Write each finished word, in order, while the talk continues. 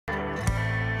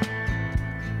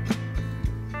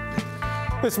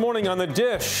This morning on The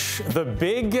Dish, the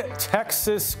Big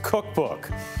Texas Cookbook.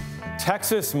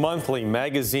 Texas Monthly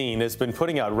magazine has been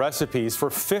putting out recipes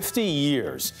for 50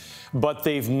 years, but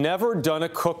they've never done a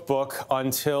cookbook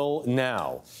until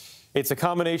now. It's a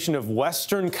combination of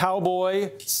Western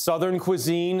cowboy, Southern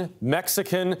cuisine,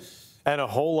 Mexican, and a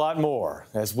whole lot more,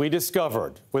 as we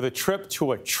discovered with a trip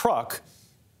to a truck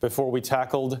before we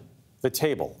tackled the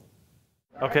table.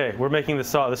 Okay, we're making the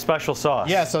sauce, the special sauce.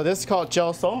 Yeah, so this is called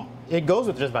gel salt. It goes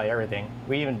with just about everything.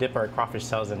 We even dip our crawfish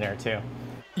shells in there too.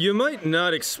 You might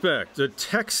not expect a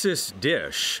Texas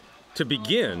dish to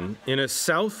begin in a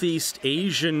Southeast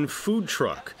Asian food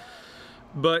truck.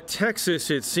 But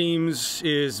Texas, it seems,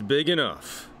 is big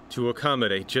enough to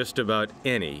accommodate just about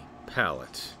any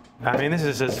palate. I mean, this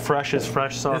is as fresh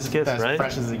sauce gets, right? As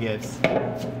fresh as it gets.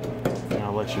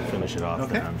 I'll let you finish it off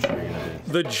Okay. there, I'm sure you're gonna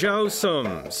do. The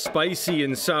Jowsum spicy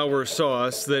and sour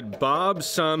sauce that Bob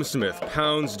Somsmith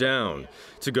pounds down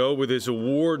to go with his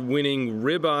award-winning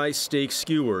ribeye steak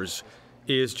skewers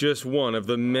is just one of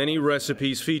the many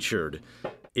recipes featured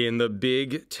in the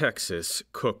Big Texas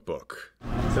Cookbook.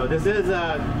 So this is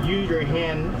a use your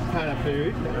hand kind of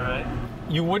food. All right.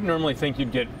 You wouldn't normally think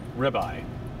you'd get ribeye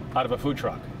out of a food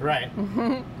truck. Right.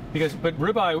 But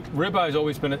ribeye's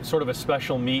always been a, sort of a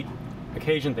special meat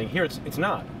occasion thing. Here, it's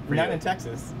not. Not in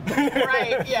Texas.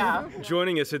 Right, yeah.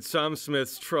 Joining us at Sam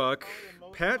Smith's truck,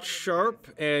 Pat Sharp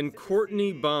and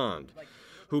Courtney Bond,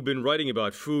 who've been writing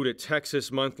about food at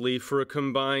Texas Monthly for a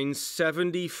combined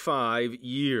 75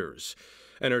 years,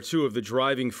 and are two of the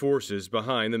driving forces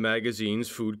behind the magazine's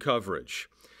food coverage.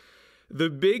 The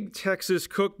Big Texas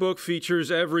Cookbook features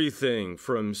everything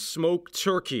from smoked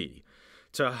turkey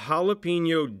to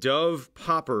jalapeno dove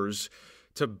poppers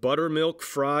to buttermilk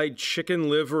fried chicken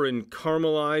liver and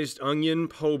caramelized onion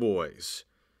po' boys.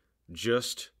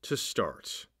 Just to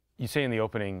start. You say in the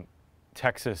opening,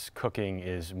 Texas cooking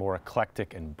is more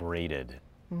eclectic and braided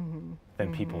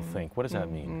than people think. What does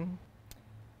that mean?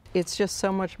 It's just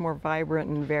so much more vibrant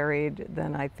and varied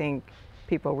than I think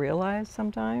people realize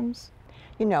sometimes.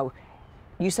 You know,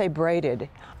 you say braided.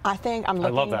 I think I'm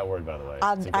looking. I love that word, by the way.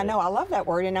 I know, I love that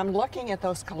word, and I'm looking at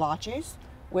those kolaches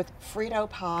with Frito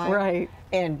pie Right.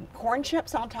 and corn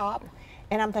chips on top,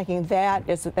 and I'm thinking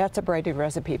that's a braided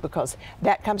recipe because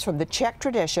that comes from the Czech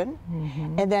tradition,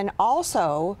 and then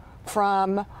also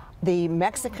from the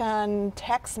Mexican,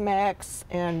 Tex-Mex,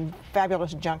 and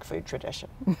fabulous junk food tradition,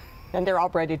 and they're all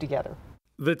braided together.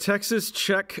 The Texas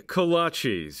Czech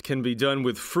kolaches can be done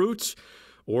with fruit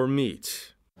or meat.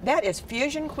 That is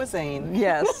fusion cuisine.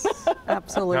 Yes,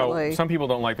 absolutely. Now, some people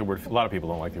don't like the word, a lot of people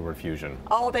don't like the word fusion.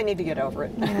 Oh, they need to get over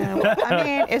it. Yeah, I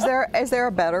mean, is there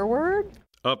a better word?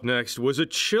 Up next was a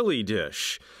chili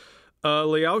dish, a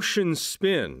Laotian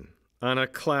spin on a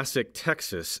classic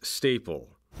Texas staple.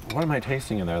 What am I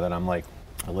tasting in there that I'm like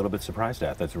a little bit surprised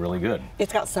at? That's really good.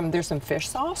 It's got there's some fish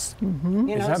sauce. You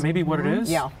know, Is that maybe what it is?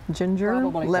 Yeah. Ginger,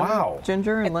 Probably. Wow.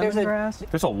 ginger and lemongrass.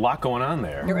 There's a lot going on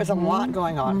there. There is a lot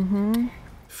going on.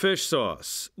 Fish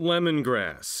sauce,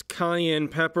 lemongrass, cayenne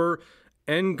pepper,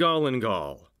 and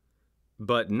galangal,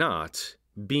 but not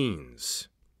beans.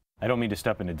 I don't mean to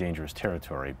step into dangerous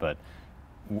territory, but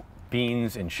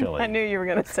beans and chili. I knew you were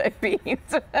going to say beans.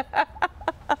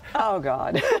 Oh,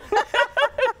 God.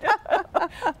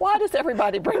 Why does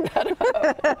everybody bring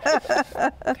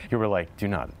that up? You were like, do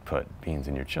not put beans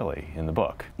in your chili in the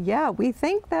book. Yeah, we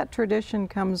think that tradition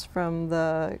comes from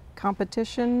the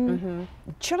competition.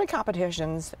 Chili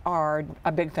competitions are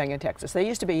a big thing in Texas. They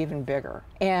used to be even bigger.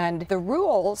 And the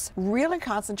rules really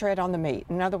concentrate on the meat.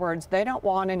 In other words, they don't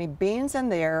want any beans in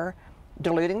there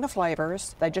diluting the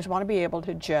flavors. They just want to be able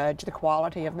to judge the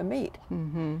quality of the meat.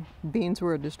 Beans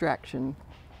were a distraction,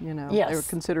 you know. Yes. They were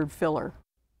considered filler.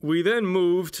 We then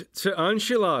moved to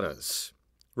enchiladas,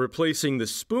 replacing the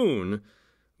spoon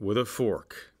with a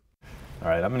fork. All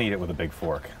right, I'm gonna eat it with a big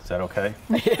fork. Is that okay?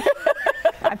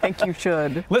 I think you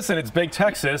should. Listen, it's Big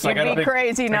Texas. You'd be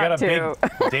crazy not to. I got a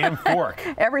big damn fork.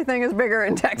 Everything is bigger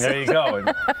in Texas. There you go.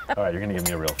 All right, you're gonna give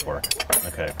me a real fork.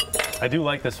 Okay. I do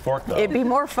like this fork though. It'd be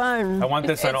more fun. I want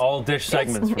this on all dish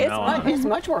segments from now on. It's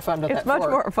much more fun with It's that much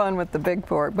fork. more fun with the big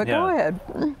fork, but Yeah. go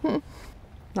ahead.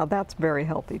 Now that's very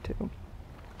healthy too.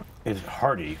 It's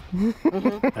hearty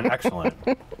and excellent.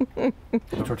 The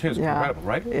tortilla's incredible,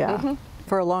 right? Yeah.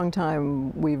 For a long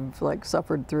time, we've like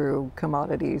suffered through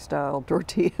commodity-style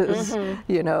tortillas,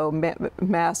 you know,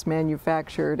 mass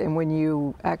manufactured, and when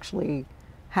you actually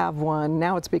have one,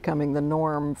 now it's becoming the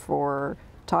norm for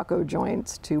taco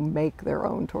joints to make their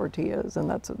own tortillas, and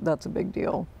that's a big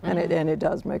deal, and it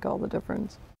does make all the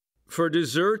difference. For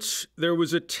desserts, there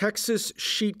was a Texas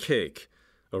sheet cake,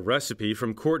 a recipe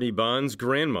from Courtney Bond's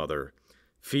grandmother,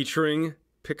 featuring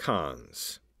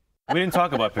pecans. We didn't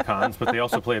talk about pecans, but they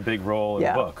also play a big role in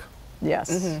the book.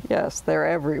 Yes, yes, they're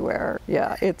everywhere.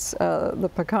 Yeah, it's the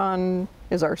pecan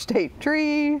is our state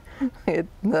tree.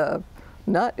 The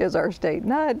nut is our state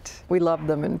nut. We love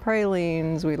them in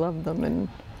pralines. We love them in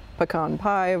pecan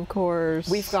pie, of course.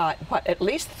 We've got, what, at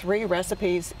least 3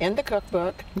 recipes in the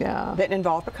cookbook that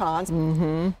involve pecans.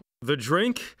 The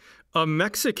drink, a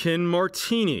Mexican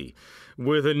martini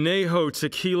with añejo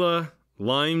tequila,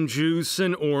 lime juice,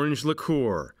 and orange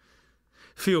liqueur.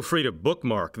 Feel free to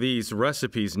bookmark these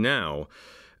recipes now,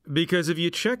 because if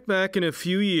you check back in a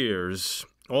few years,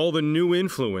 all the new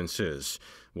influences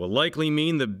will likely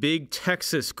mean the Big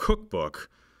Texas Cookbook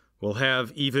will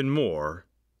have even more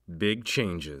big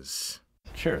changes.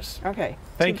 Cheers. Okay.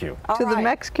 Thank you. To the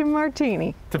Mexican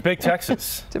martini. To Big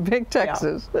Texas. To Big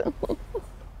Texas.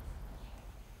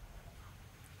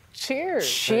 Cheers.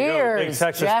 Cheers, Big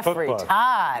Texas Jeffrey Cookbook.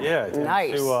 Todd. Yeah,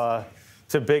 nice.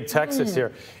 To Big Texas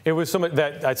here. It was some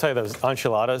that, I tell you, those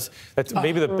enchiladas, that's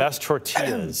maybe the best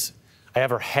tortillas I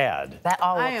ever had. That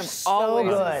all I am looks so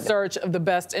always good. in search of the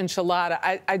best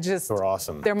enchilada. I just, They're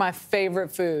awesome. They're my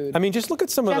favorite food. I mean, just look at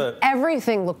some of the...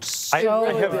 Everything looked so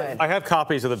good. I have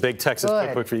copies of the Big Texas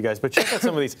Cookbook for you guys, but check out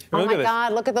some of these. Oh look my at this.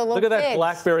 God, look at the little Look at that pigs.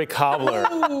 blackberry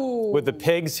cobbler with the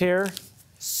pigs here.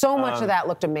 So much of that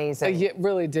looked amazing. It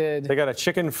really did. They got a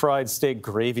chicken fried steak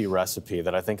gravy recipe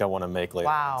that I think I want to make later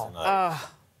on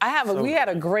tonight. We had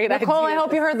a great idea. Nicole, I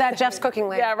hope you heard that. Jeff's cooking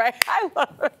later. Yeah, right. I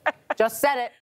love it. Just said it.